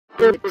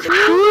the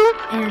cruel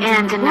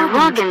and an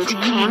arrogant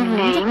king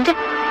named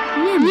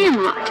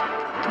Nimrod,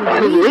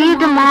 who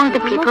lived among the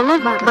people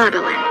of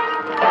Babylon.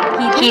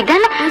 He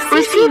then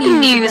received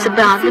news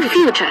about the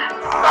future.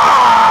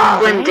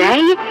 One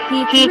day,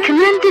 he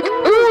commanded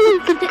all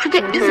of the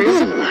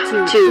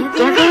predictors to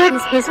gather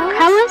at his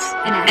palace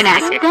and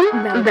ask them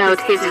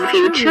about his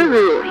future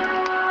ruling.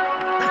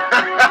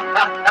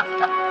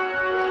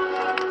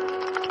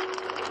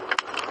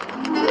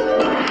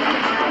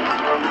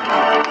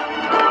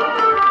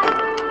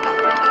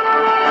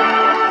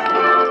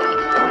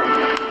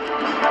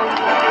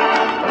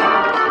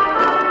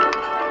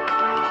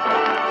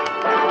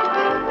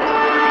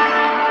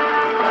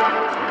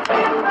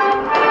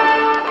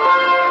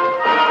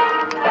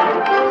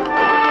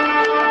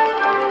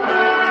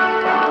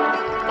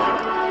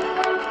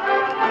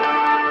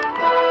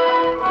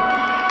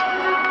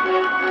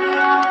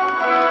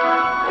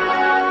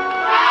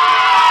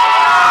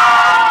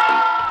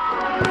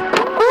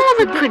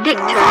 The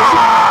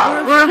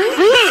predictors were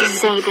afraid to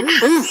say the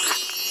truth,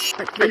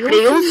 but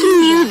they also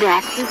knew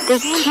that they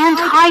can't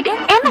hide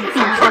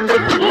anything from the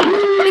king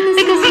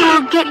because he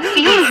will get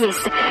furious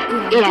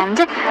and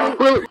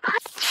will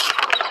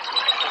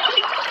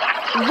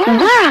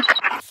work.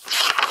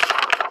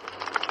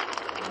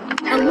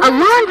 A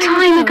long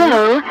time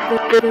ago,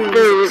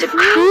 there was a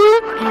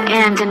cruel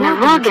and an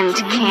arrogant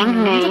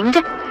king named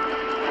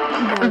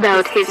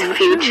about his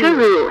future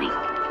ruling.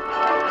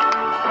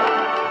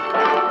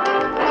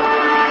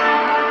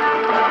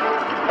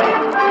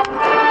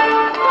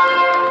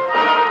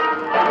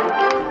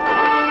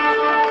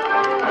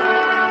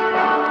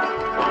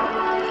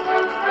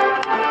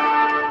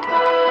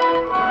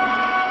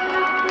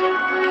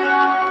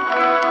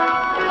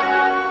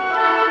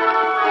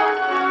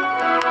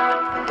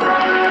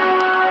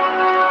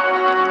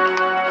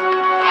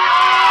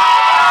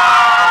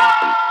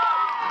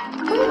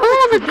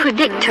 The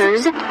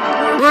predictors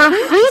were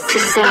afraid to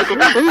say the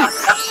truth,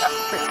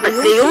 but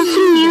they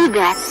also knew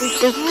that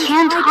they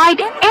can't hide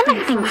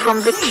anything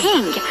from the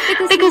king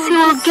because he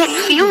will get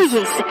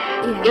furious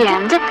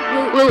and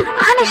will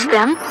punish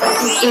them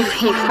if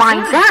he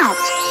finds out.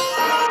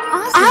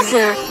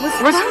 Azar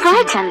was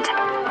frightened.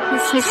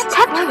 He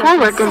stepped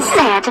forward and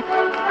said,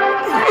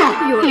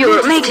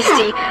 "Your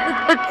Majesty,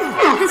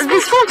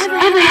 this won't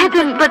ever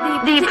happen, but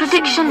the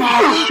prediction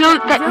has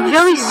showed that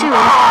very soon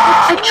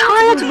a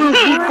child will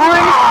be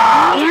born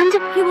and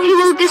he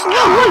will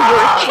destroy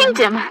your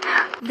kingdom.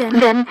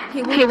 Then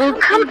he will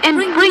come and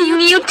bring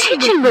new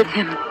teaching with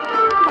him.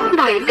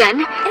 By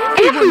then,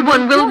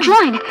 everyone will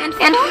join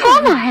and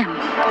follow him."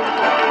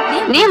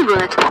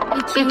 Nimrod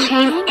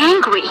became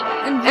angry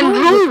and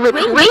roared with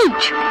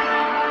rage.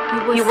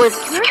 He was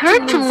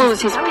scared to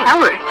lose his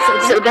power,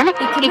 so then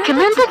he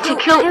commanded to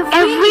kill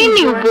every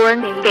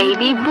newborn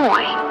baby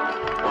boy.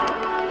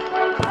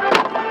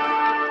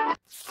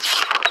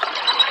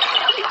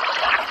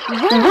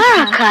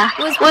 Baraka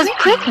was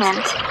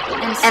pregnant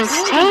and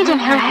stayed in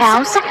her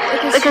house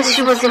because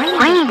she was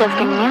afraid of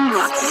the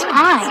Nimrod's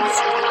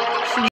spies.